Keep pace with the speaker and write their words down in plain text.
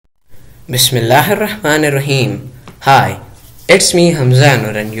Bismillahirrahmanirrahim. Hi, it's me Hamza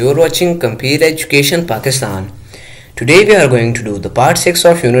Anur and you're watching Computer Education Pakistan. Today we are going to do the part 6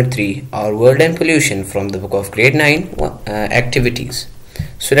 of Unit 3, Our World and Pollution from the book of Grade 9 Activities.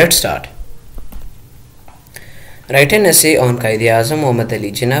 So let's start. Write an essay on Quaid-e-Azam Muhammad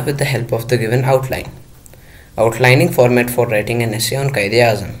Ali Jinnah with the help of the given outline. Outlining format for writing an essay on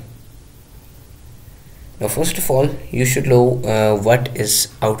Quaid-e-Azam. Now first of all, you should know what is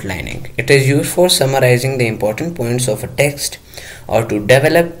outlining. It is used for summarizing the important points of a text or to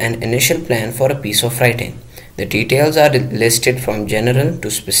develop an initial plan for a piece of writing. The details are listed from general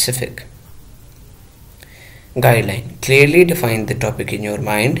to specific. Guideline. Clearly define the topic in your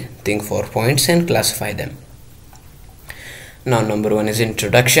mind, think for points and classify them. Now number 1 is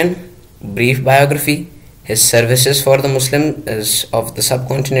introduction, brief biography, his services for the Muslims of the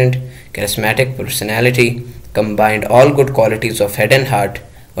subcontinent, charismatic personality, combined all good qualities of head and heart,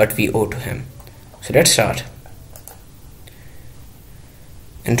 what we owe to him. So let's start.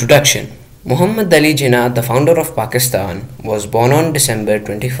 Introduction. Muhammad Ali Jinnah, the founder of Pakistan, was born on December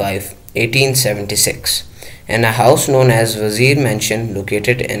 25, 1876 in a house known as Wazir Mansion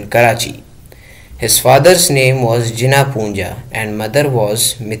located in Karachi. His father's name was Jinnah Punja and mother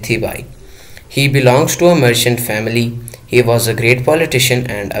was Mithibai. He belongs to a merchant family. He was a great politician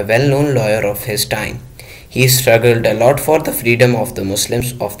and a well-known lawyer of his time. He struggled a lot for the freedom of the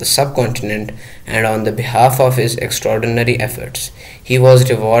Muslims of the subcontinent and on the behalf of his extraordinary efforts. He was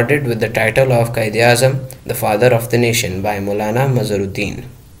rewarded with the title of Quaid-e-Azam, the father of the nation, by Maulana Mazaruddin.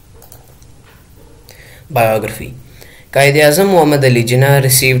 Biography. Quaid-e-Azam Muhammad Ali Jinnah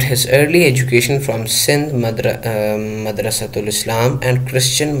received his early education from Sindh Madrasatul Islam and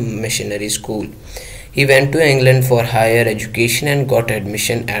Christian Missionary School. He went to England for higher education and got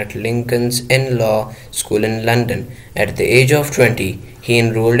admission at Lincoln's Inn Law School in London. At the age of 20, he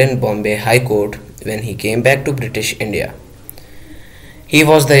enrolled in Bombay High Court when he came back to British India. He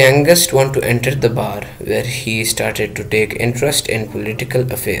was the youngest one to enter the bar, where he started to take interest in political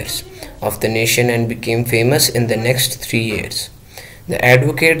affairs of the nation and became famous in the next 3 years. The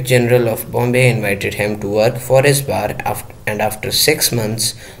Advocate General of Bombay invited him to work for his bar and after 6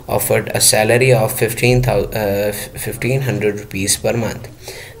 months offered a salary of 1500 rupees per month,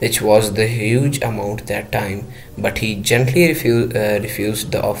 which was the huge amount that time, but he gently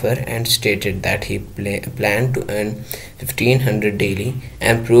refused the offer and stated that he planned to earn 1500 daily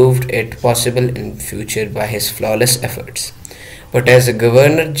and proved it possible in future by his flawless efforts. But as a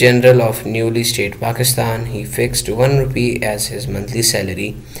Governor General of newly state Pakistan, he fixed 1 rupee as his monthly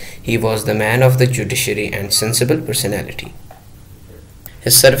salary. He was the man of the judiciary and sensible personality.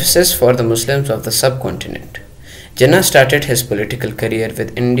 His services for the Muslims of the subcontinent. Jinnah started his political career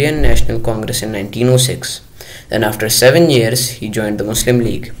with Indian National Congress in 1906. Then after 7 years, he joined the Muslim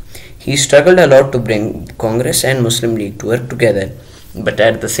League. He struggled a lot to bring Congress and Muslim League to work together. But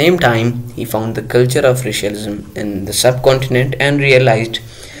at the same time, he found the culture of racialism in the subcontinent and realized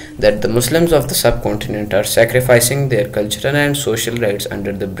that the Muslims of the subcontinent are sacrificing their cultural and social rights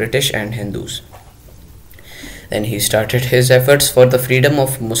under the British and Hindus. Then he started his efforts for the freedom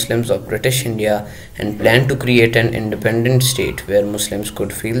of Muslims of British India and planned to create an independent state where Muslims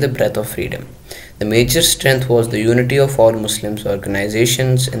could feel the breath of freedom. The major strength was the unity of all Muslims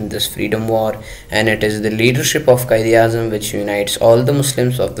organizations in this freedom war, and it is the leadership of Quaid-e-Azam which unites all the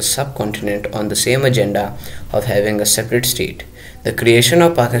Muslims of the subcontinent on the same agenda of having a separate state. The creation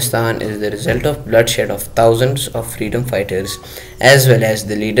of Pakistan is the result of bloodshed of thousands of freedom fighters as well as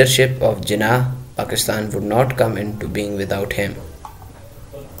the leadership of Jinnah. Pakistan would not come into being without him.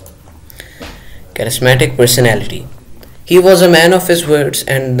 Charismatic personality. He was a man of his words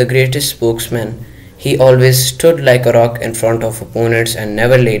and the greatest spokesman. He always stood like a rock in front of opponents and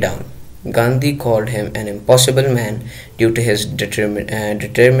never lay down. Gandhi called him an impossible man due to his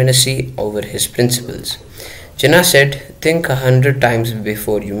determinacy over his principles. Jinnah said, "Think 100 times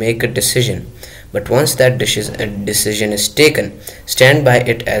before you make a decision, but once that decision is taken, stand by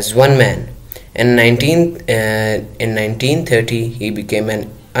it as one man." In 1930, he became an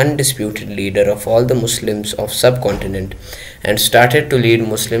undisputed leader of all the Muslims of subcontinent and started to lead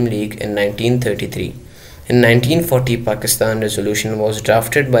Muslim League in 1933. In 1940, Pakistan resolution was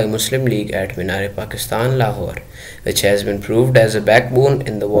drafted by Muslim League at Minar-e-Pakistan, Lahore, which has been proved as a backbone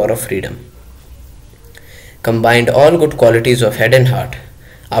in the war of freedom. Combined all good qualities of head and heart.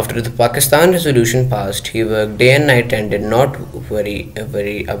 After the Pakistan resolution passed, he worked day and night and did not worry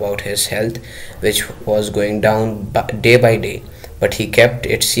about his health, which was going down day by day, but he kept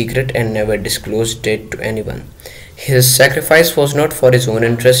it secret and never disclosed it to anyone. His sacrifice was not for his own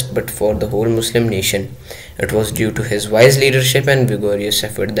interest but for the whole Muslim nation. It was due to his wise leadership and vigorous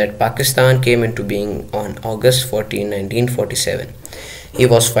effort that Pakistan came into being on August 14, 1947. He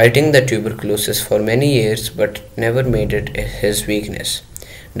was fighting the tuberculosis for many years but never made it his weakness.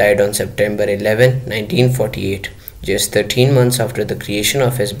 Died on September 11, 1948, just 13 months after the creation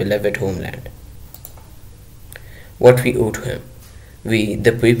of his beloved homeland. What we owe to him. We,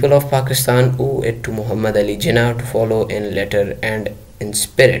 the people of Pakistan, owe it to Muhammad Ali Jinnah to follow in letter and in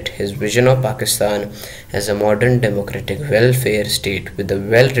spirit his vision of Pakistan as a modern democratic welfare state with a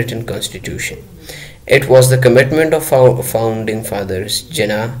well-written constitution. It was the commitment of our founding fathers,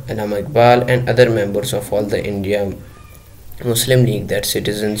 Jinnah, Allama Iqbal and other members of all the India Muslim League that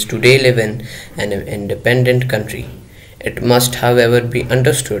citizens today live in an independent country. It must, however, be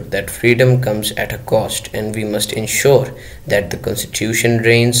understood that freedom comes at a cost, and we must ensure that the Constitution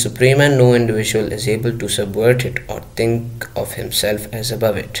reigns supreme and no individual is able to subvert it or think of himself as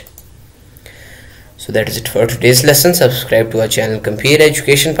above it. So that is it for today's lesson. Subscribe to our channel Compare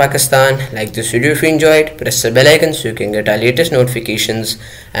Education Pakistan. Like this video if you enjoyed. Press the bell icon so you can get our latest notifications.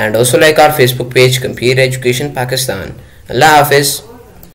 And also like our Facebook page Compare Education Pakistan. Allah Hafiz.